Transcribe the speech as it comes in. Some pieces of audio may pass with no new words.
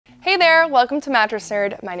Hey there, welcome to Mattress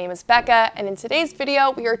Nerd. My name is Becca, and in today's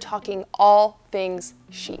video, we are talking all things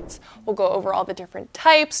sheets. We'll go over all the different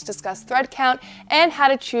types, discuss thread count, and how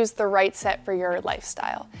to choose the right set for your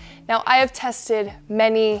lifestyle. Now, I have tested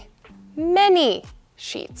many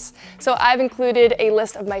sheets. So I've included a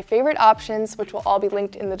list of my favorite options, which will all be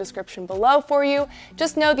linked in the description below for you.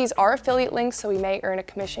 Just know these are affiliate links, so we may earn a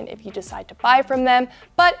commission if you decide to buy from them,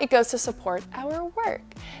 but it goes to support our work.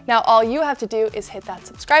 Now, all you have to do is hit that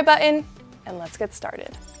subscribe button, and let's get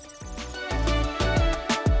started.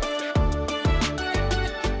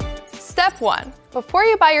 Step 1. Before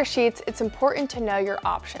you buy your sheets, it's important to know your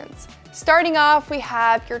options. Starting off, we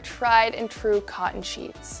have your tried and true cotton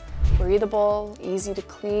sheets. Breathable, easy to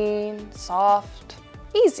clean, soft,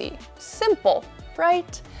 easy, simple,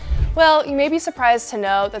 right? Well, you may be surprised to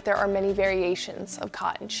know that there are many variations of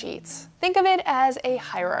cotton sheets. Think of it as a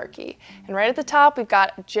hierarchy. And right at the top, we've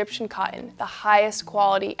got Egyptian cotton, the highest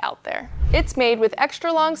quality out there. It's made with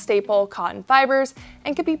extra long staple cotton fibers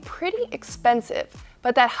and can be pretty expensive.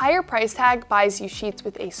 But that higher price tag buys you sheets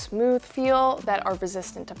with a smooth feel that are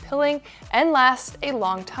resistant to pilling and last a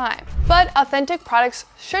long time. But authentic products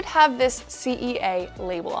should have this CEA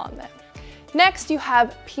label on them. Next, you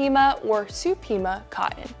have Pima or Supima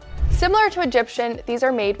cotton. Similar to Egyptian, these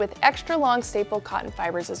are made with extra long staple cotton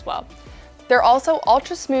fibers as well. They're also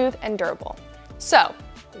ultra smooth and durable. So,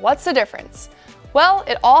 what's the difference? Well,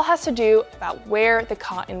 it all has to do about where the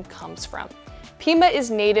cotton comes from. Pima is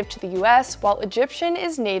native to the US, while Egyptian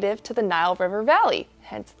is native to the Nile River Valley,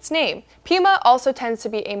 hence its name. Pima also tends to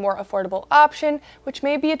be a more affordable option, which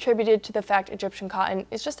may be attributed to the fact Egyptian cotton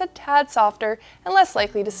is just a tad softer and less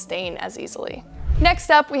likely to stain as easily. Next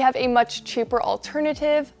up, we have a much cheaper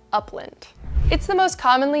alternative, Upland. It's the most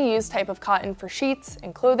commonly used type of cotton for sheets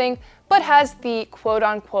and clothing, but has the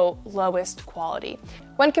quote-unquote lowest quality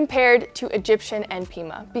when compared to Egyptian and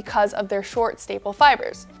Pima because of their short staple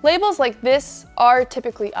fibers. Labels like this are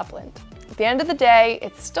typically Upland. At the end of the day,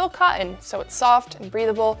 it's still cotton, so it's soft and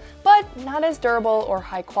breathable, but not as durable or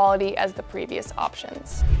high quality as the previous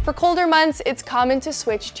options. For colder months, it's common to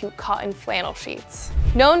switch to cotton flannel sheets.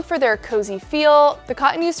 Known for their cozy feel, the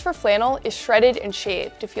cotton used for flannel is shredded and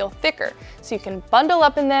shaved to feel thicker, so you can bundle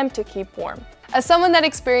up in them to keep warm. As someone that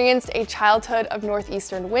experienced a childhood of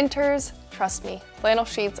northeastern winters, trust me, flannel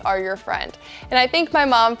sheets are your friend, and I thank my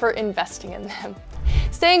mom for investing in them.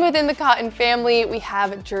 Staying within the cotton family, we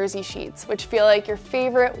have jersey sheets, which feel like your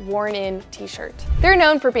favorite worn-in t-shirt. They're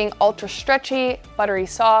known for being ultra stretchy, buttery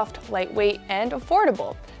soft, lightweight, and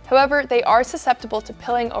affordable. However, they are susceptible to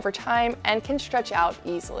pilling over time and can stretch out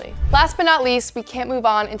easily. Last but not least, we can't move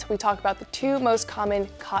on until we talk about the two most common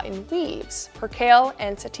cotton weaves, percale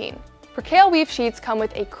and sateen. Percale weave sheets come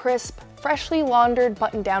with a crisp, freshly laundered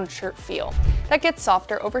button-down shirt feel that gets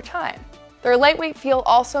softer over time. Their lightweight feel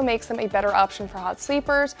also makes them a better option for hot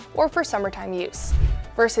sleepers or for summertime use.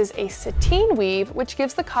 Versus a sateen weave, which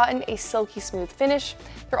gives the cotton a silky smooth finish.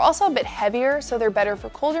 They're also a bit heavier, so they're better for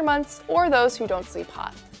colder months or those who don't sleep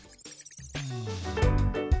hot.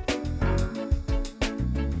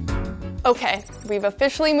 Okay, we've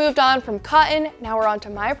officially moved on from cotton, now we're on to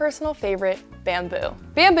my personal favorite, bamboo.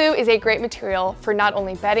 Bamboo is a great material for not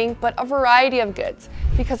only bedding, but a variety of goods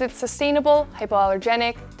because it's sustainable,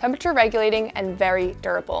 hypoallergenic, temperature regulating, and very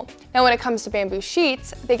durable. Now when it comes to bamboo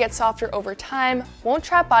sheets, they get softer over time, won't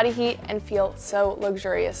trap body heat, and feel so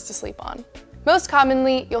luxurious to sleep on. Most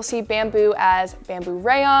commonly, you'll see bamboo as bamboo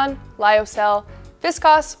rayon, lyocell,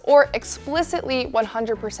 viscose, or explicitly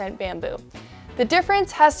 100% bamboo. The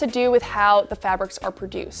difference has to do with how the fabrics are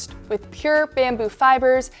produced, with pure bamboo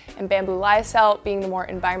fibers and bamboo lyocell being the more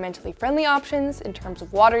environmentally friendly options in terms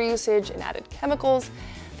of water usage and added chemicals.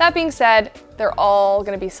 That being said, they're all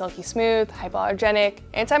going to be silky smooth, hypoallergenic,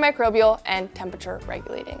 antimicrobial, and temperature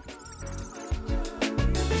regulating.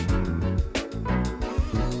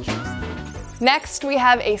 Next, we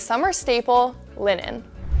have a summer staple, linen.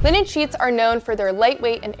 Linen sheets are known for their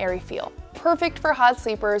lightweight and airy feel, perfect for hot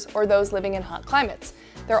sleepers or those living in hot climates.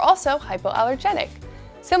 They're also hypoallergenic.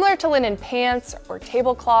 Similar to linen pants or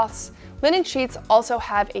tablecloths, linen sheets also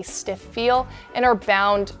have a stiff feel and are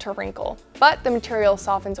bound to wrinkle, but the material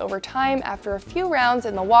softens over time after a few rounds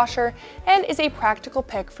in the washer and is a practical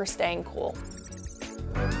pick for staying cool.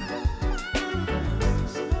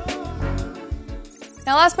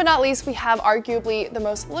 Now last but not least, we have arguably the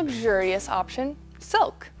most luxurious option,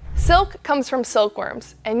 silk. Silk comes from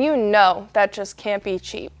silkworms, and you know that just can't be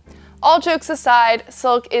cheap. All jokes aside,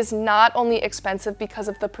 silk is not only expensive because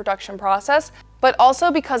of the production process, but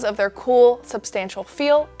also because of their cool, substantial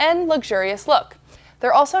feel and luxurious look.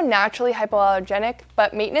 They're also naturally hypoallergenic,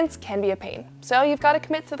 but maintenance can be a pain, so you've got to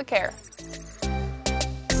commit to the care.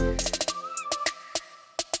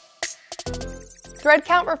 Thread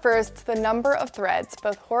count refers to the number of threads,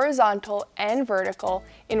 both horizontal and vertical,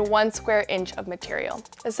 in 1 square inch of material.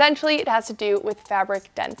 Essentially, it has to do with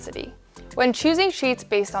fabric density. When choosing sheets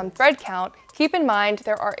based on thread count, keep in mind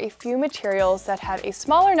there are a few materials that have a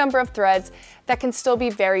smaller number of threads that can still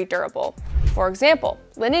be very durable. For example,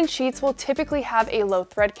 linen sheets will typically have a low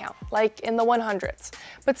thread count, like in the 100s,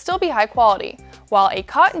 but still be high quality, while a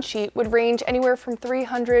cotton sheet would range anywhere from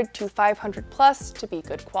 300 to 500 plus to be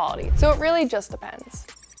good quality. So it really just depends.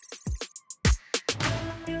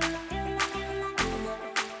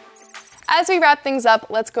 As we wrap things up,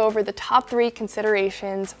 let's go over the top 3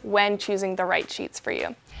 considerations when choosing the right sheets for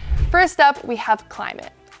you. First up, we have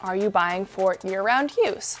climate. Are you buying for year-round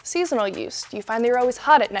use, seasonal use? Do you find that you're always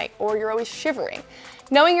hot at night or you're always shivering?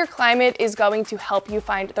 Knowing your climate is going to help you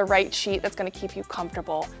find the right sheet that's going to keep you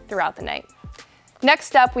comfortable throughout the night.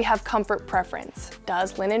 Next up, we have comfort preference.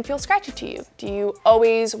 Does linen feel scratchy to you? Do you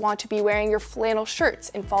always want to be wearing your flannel shirts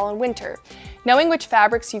in fall and winter? Knowing which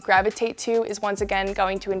fabrics you gravitate to is once again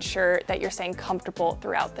going to ensure that you're staying comfortable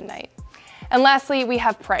throughout the night. And lastly, we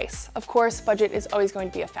have price. Of course, budget is always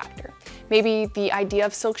going to be a factor. Maybe the idea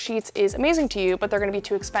of silk sheets is amazing to you, but they're going to be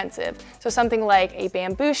too expensive. So something like a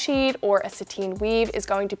bamboo sheet or a sateen weave is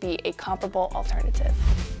going to be a comparable alternative.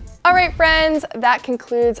 All right, friends, that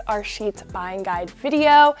concludes our sheets buying guide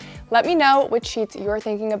video. Let me know which sheets you're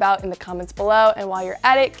thinking about in the comments below. And while you're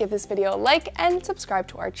at it, give this video a like and subscribe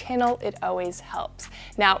to our channel. It always helps.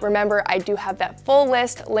 Now, remember, I do have that full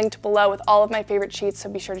list linked below with all of my favorite sheets,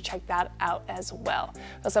 so be sure to check that out as well. We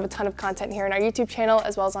also have a ton of content here on our YouTube channel,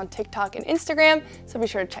 as well as on TikTok and Instagram, so be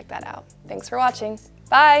sure to check that out. Thanks for watching.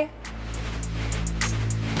 Bye.